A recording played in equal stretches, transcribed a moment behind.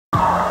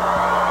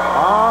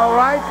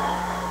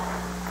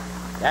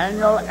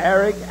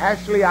Eric.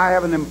 Actually, I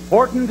have an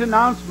important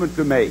announcement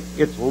to make.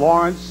 It's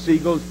Lawrence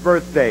Siegel's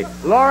birthday.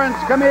 Lawrence,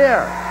 come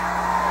here.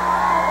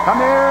 Come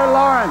here,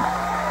 Lawrence.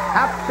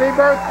 Happy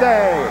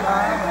birthday.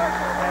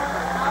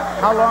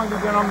 How long have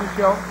you been on the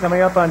show?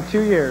 Coming up on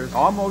 2 years.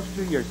 Almost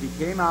 2 years. He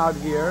came out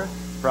here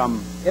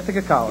from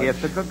Ithaca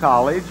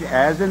College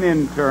as an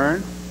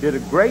intern. Did a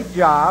great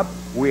job.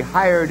 We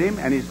hired him,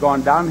 and he's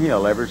gone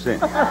downhill ever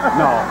since.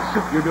 No,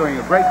 you're doing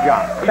a great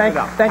job. Keep it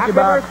up. Thank you,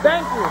 Bob.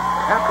 Thank you.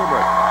 Happy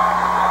birthday.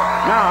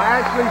 Now,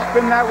 Ashley,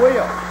 spin that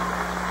wheel.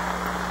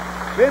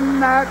 Spin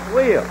that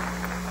wheel.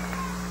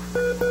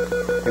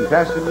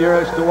 Contestant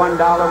nearest to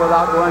 $1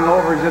 without going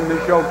over is in the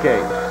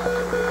showcase.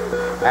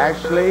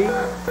 Ashley,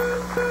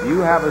 you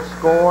have a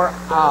score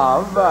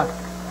of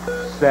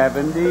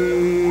 70 cents.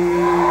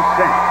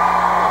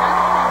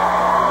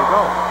 There we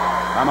go.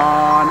 Come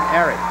on,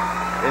 Eric.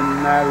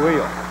 In that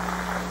wheel.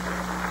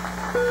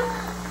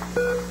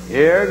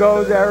 Here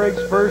goes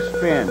Eric's first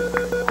spin.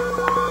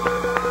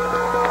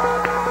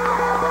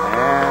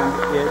 And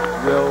it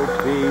will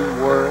be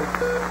worth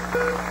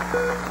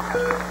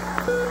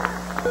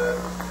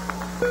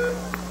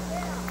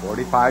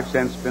 45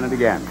 cents. Spin it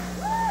again.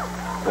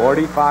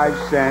 45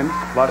 cents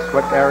plus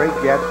what Eric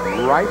gets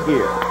right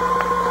here.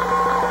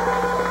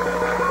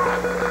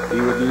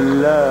 He would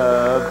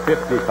love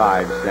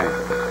 55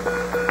 cents.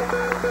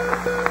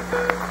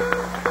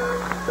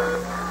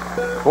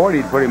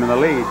 40'd put him in the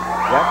lead.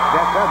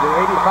 That does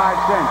it. 85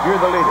 cents. You're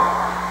the leader.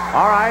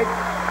 All right.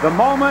 The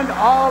moment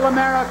all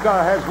America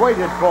has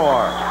waited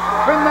for.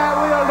 Spin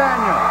that wheel,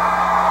 Daniel.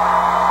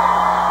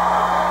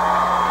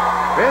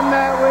 Spin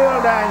that wheel,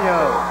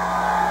 Daniel.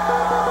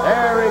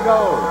 There he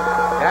goes.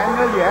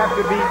 Daniel, you have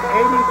to beat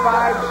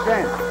 85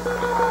 cents.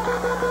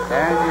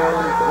 Daniel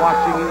is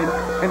watching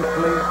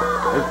intently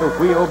as the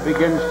wheel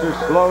begins to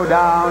slow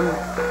down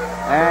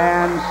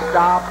and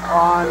stop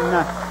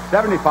on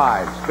 75.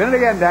 Spin it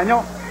again,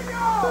 Daniel.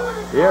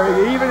 Here,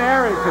 even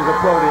Eric is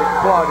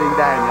applauding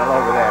Daniel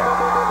over there.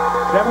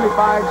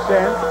 75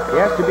 cents. He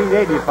has to beat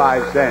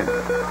 85 cents.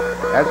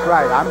 That's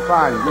right. I'm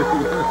fine.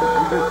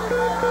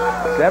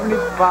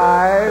 75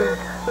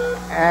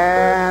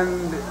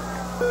 and...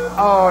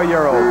 Oh,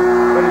 you're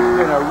over. But it's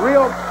been a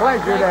real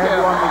pleasure to have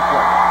you on the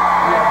show.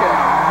 You've been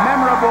a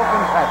memorable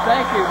contestant.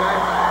 Thank you, man.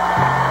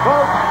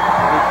 Folks,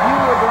 if you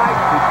would like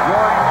to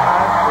join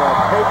us for a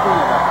taping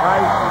of The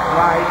Price is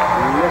Right,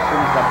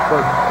 listen to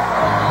Bert.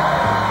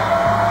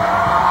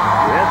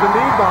 Yes,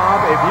 indeed, Bob.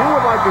 If you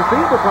would like to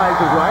see The Price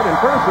is Right in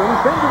person,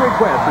 send a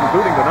request,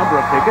 including the number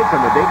of tickets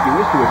and the date you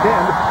wish to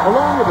attend,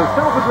 along with a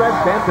self-addressed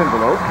stamped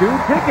envelope to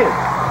Tickets.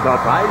 The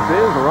Price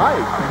is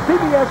Right.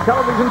 CBS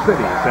Television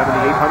City,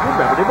 7800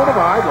 Beverly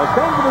Boulevard, Los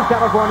Angeles,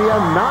 California,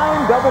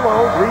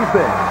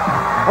 90036.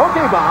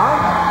 Okay,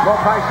 Bob. More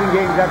pricing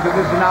games after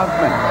this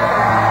announcement.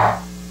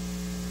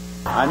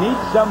 I need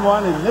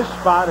someone in this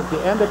spot at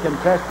the end of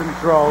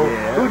contestant's row.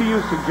 Yes. Who do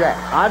you suggest?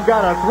 I've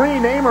got a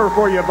three-namer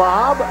for you,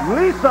 Bob.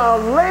 Lisa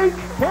Lake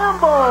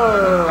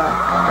Campbell.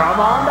 Come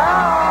on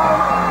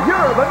down.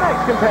 You're the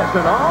next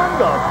contestant on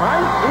The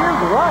Price is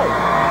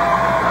Right.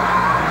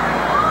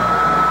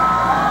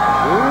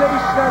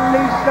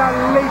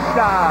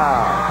 Lisa.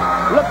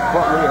 Look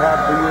what we have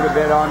for you to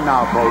bid on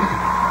now, folks.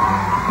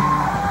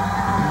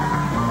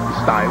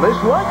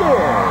 Stylish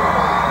luggage.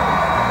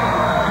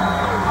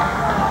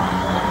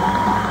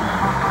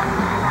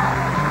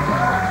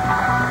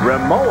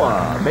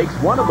 Remoa makes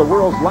one of the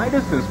world's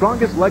lightest and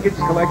strongest luggage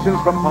collections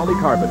from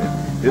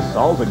polycarbonate. This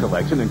Salsa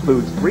collection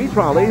includes 3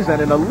 trolleys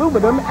and an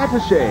aluminum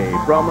attaché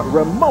from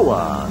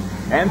Remoa.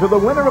 And to the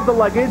winner of the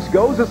luggage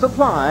goes a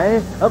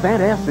supply of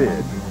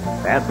antacid.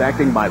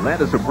 Fast-acting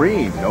Mylanta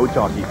Supreme, no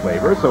chalky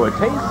flavor, so it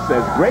tastes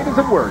as great as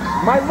it works.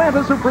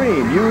 Mylanta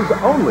Supreme, used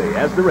only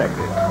as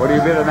directed. What do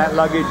you bid on that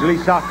luggage,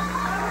 Lisa?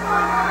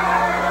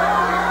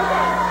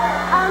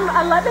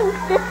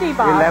 $11.50,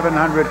 Bob.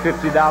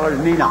 $1,150,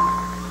 Nina.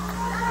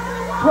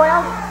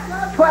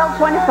 $12.25.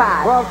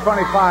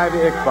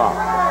 $12.25, Iqbal.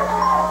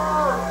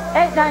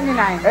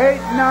 $8.99.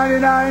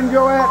 $8.99,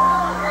 Joette.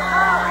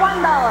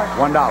 $1.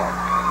 $1.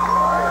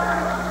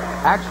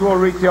 Actual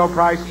retail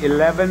price,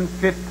 $11.59. Like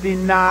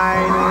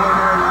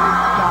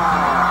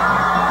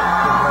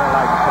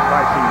the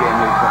pricing game,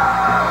 Lisa.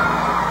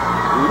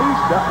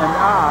 Lisa and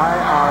I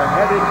are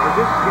headed for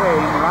this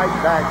game right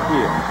back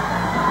here.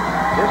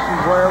 This is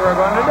where we're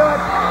going to do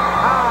it.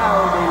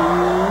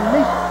 Howdy,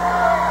 Lisa.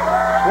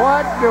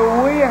 What do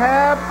we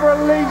have for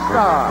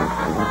Lisa?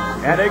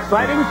 An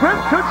exciting trip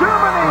to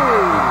Germany.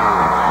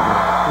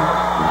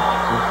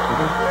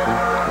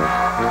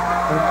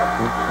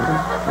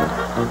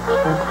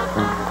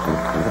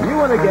 You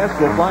and a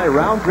guest will fly a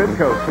round-trip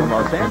coach from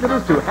Los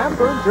Angeles to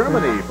Hamburg,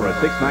 Germany for a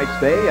 6-night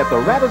stay at the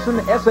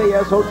Radisson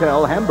SAS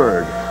Hotel,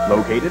 Hamburg.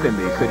 Located in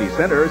the city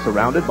center,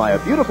 surrounded by a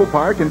beautiful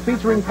park and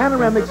featuring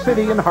panoramic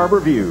city and harbor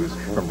views.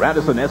 From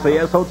Radisson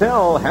SAS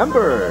Hotel,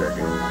 Hamburg.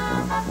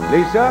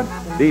 Lisa,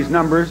 these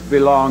numbers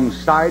belong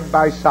side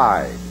by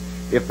side.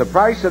 If the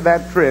price of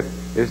that trip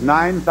is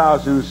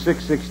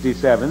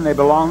 $9,667, they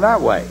belong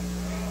that way.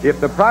 If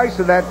the price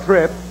of that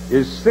trip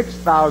is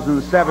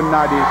 6,796.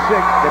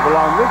 They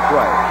belong this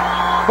way.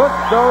 Put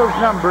those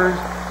numbers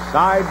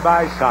side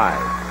by side.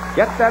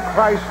 Get that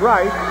price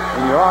right,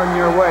 and you're on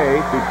your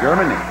way to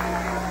Germany.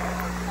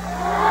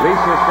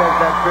 Lisa says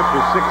that trip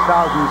is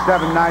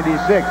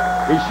 6,796.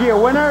 Is she a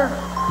winner?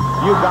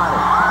 You got it.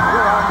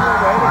 You're on your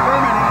way to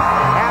Germany.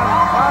 Have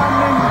fun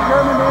in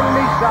Germany,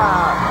 Lisa.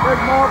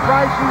 There's more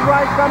prices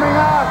right coming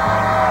up.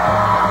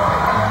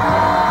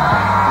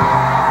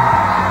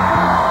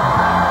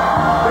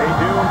 Stay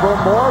tuned for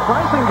more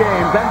pricing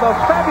games and the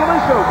fabulous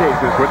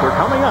showcases, which are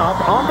coming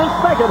up on the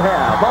second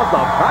half of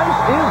The Price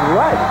is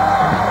Right.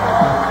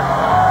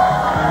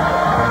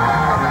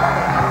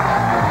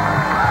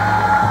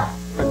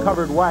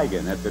 Covered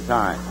wagon at the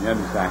time. You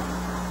understand?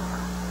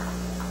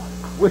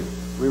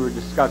 We were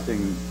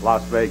discussing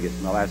Las Vegas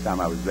the last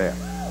time I was there.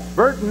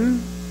 Burton,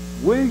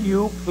 will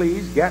you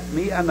please get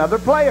me another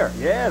player?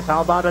 Yes, how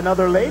about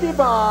another lady,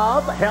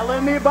 Bob?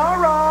 Helen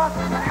Ibarra.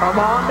 Come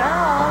on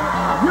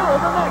down. You're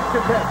the next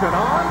contestant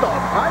on The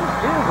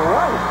Price is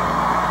Right.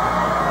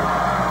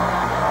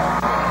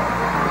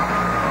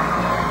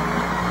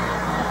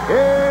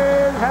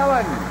 Here's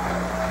Helen.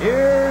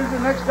 Here's the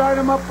next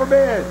item up for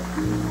bid.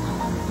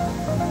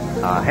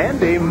 A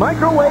handy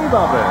microwave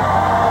oven.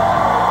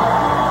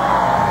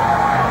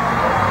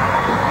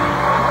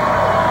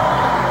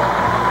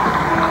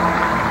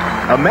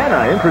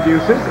 Amana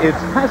introduces its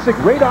classic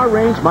radar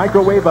range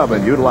microwave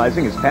oven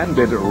utilizing its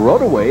patented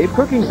Rotowave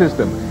cooking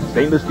system.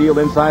 Stainless steel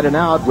inside and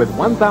out with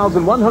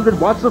 1,100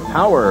 watts of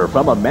power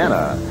from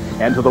Amana.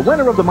 And to the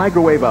winner of the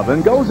microwave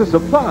oven goes a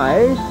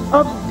supply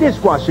of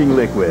dishwashing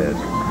liquid,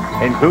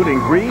 including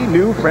 3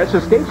 new fresh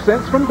escape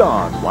scents from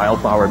Dawn: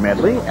 Wildflower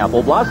Medley,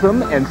 Apple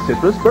Blossom, and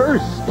Citrus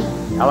Burst.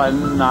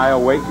 Helen, I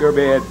await your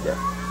bid. $600.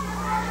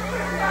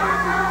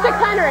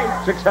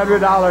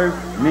 $600.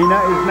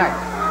 Nina is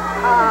next.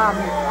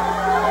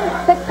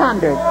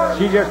 600.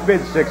 She just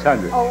bid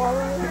 600. Oh, all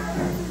right.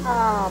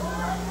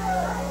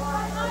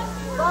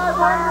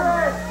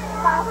 500.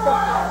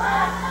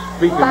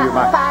 Speak of your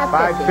mind.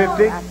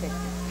 550.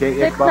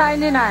 Okay,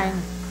 $699.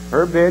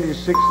 her bid is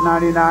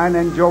 $699,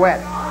 and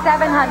Joette,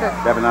 $700.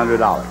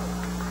 $700.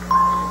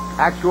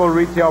 Actual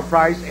retail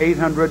price,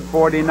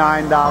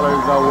 $849.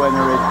 The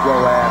winner is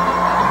Joette.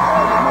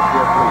 Come up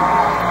here, please.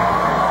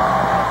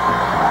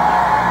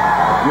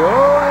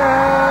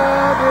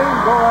 Joette is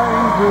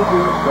going to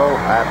be so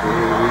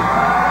happy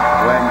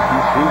when she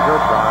sees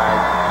her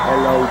prize.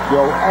 Hello,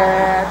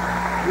 Joette.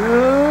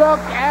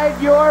 Look at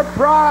your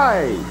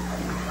prize.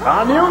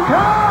 A new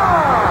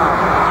car!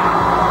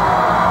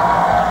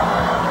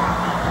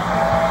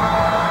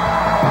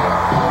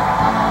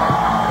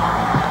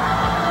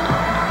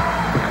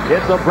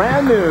 It's a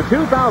brand new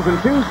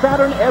 2002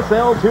 Saturn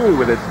SL2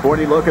 with its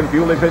sporty look and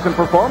fuel-efficient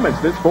performance.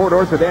 This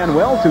four-door sedan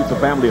well suits a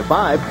family of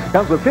 5.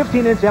 Comes with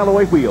 15-inch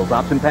alloy wheels,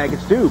 option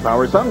package 2,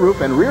 power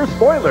sunroof, and rear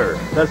spoiler.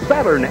 The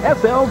Saturn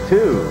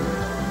SL2.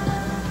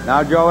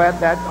 Now, Joette,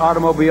 that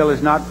automobile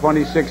is not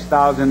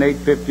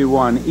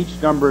 26,851. Each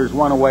number is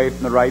one away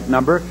from the right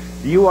number.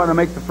 Do you want to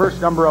make the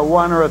first number a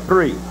 1 or a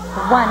 3? 1. She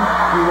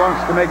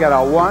wants to make it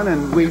a 1,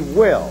 and we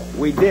will.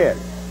 We did.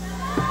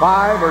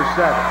 5 or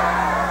 7?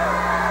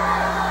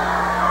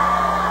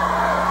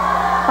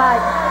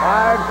 5.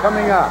 5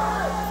 coming up.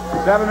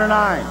 7 or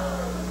 9?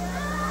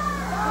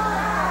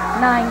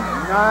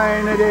 9.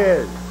 9 it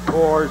is.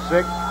 4,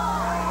 6.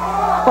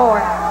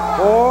 4.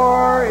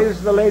 4 is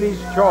the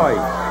lady's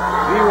choice.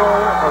 0 or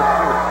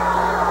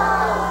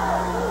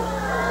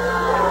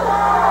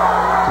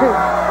 2?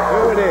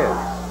 2 it is.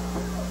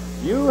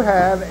 You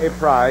have a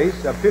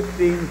price of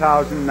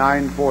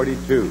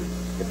 $15,942.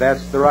 If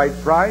that's the right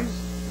price,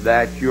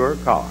 that's your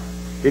car.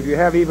 If you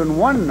have even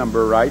one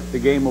number right, the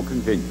game will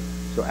continue.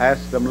 So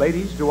ask them,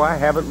 ladies, do I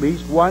have at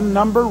least one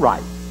number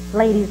right?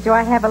 Ladies, do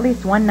I have at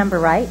least one number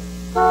right?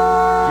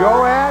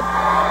 Joette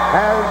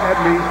has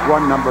at least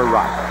one number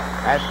right.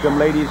 Ask them,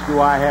 ladies, do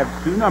I have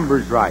 2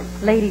 numbers right?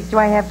 Ladies, do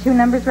I have 2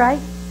 numbers right?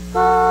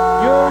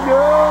 You do,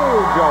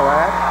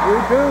 Joette. You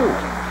do.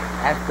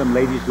 Ask them,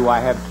 ladies, do I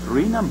have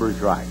 3 numbers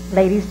right?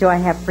 Ladies, do I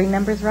have 3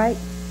 numbers right?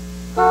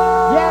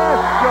 Yes,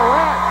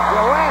 Joette.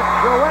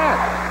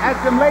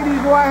 Ask them, ladies,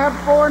 do I have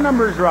 4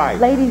 numbers right?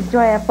 Ladies, do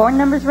I have 4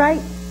 numbers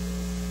right?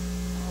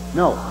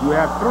 No, you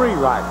have 3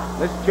 right.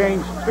 Let's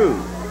change 2.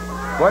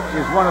 What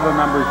is one of the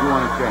numbers you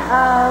want to change?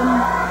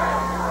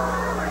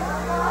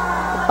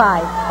 5.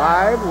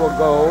 5 will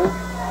go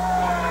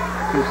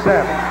to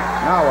 7.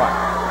 Now what?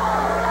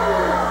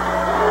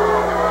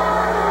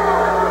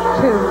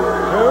 2. 2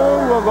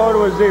 will go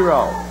to a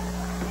 0.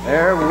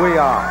 There we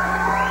are.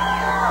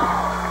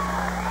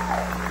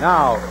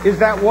 Now, is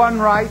that 1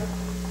 right?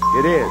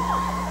 It is.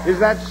 Is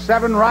that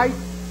 7 right?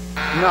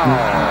 No.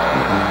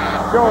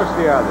 Show us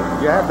the other.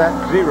 You have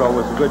that 0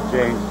 was a good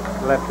change.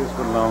 Left this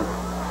one alone.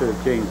 Should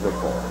have changed the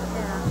 4.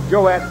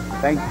 Joette,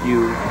 thank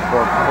you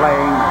for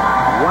playing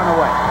 1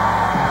 away.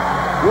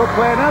 We'll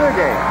play another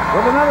game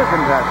with another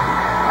contestant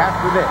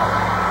after this.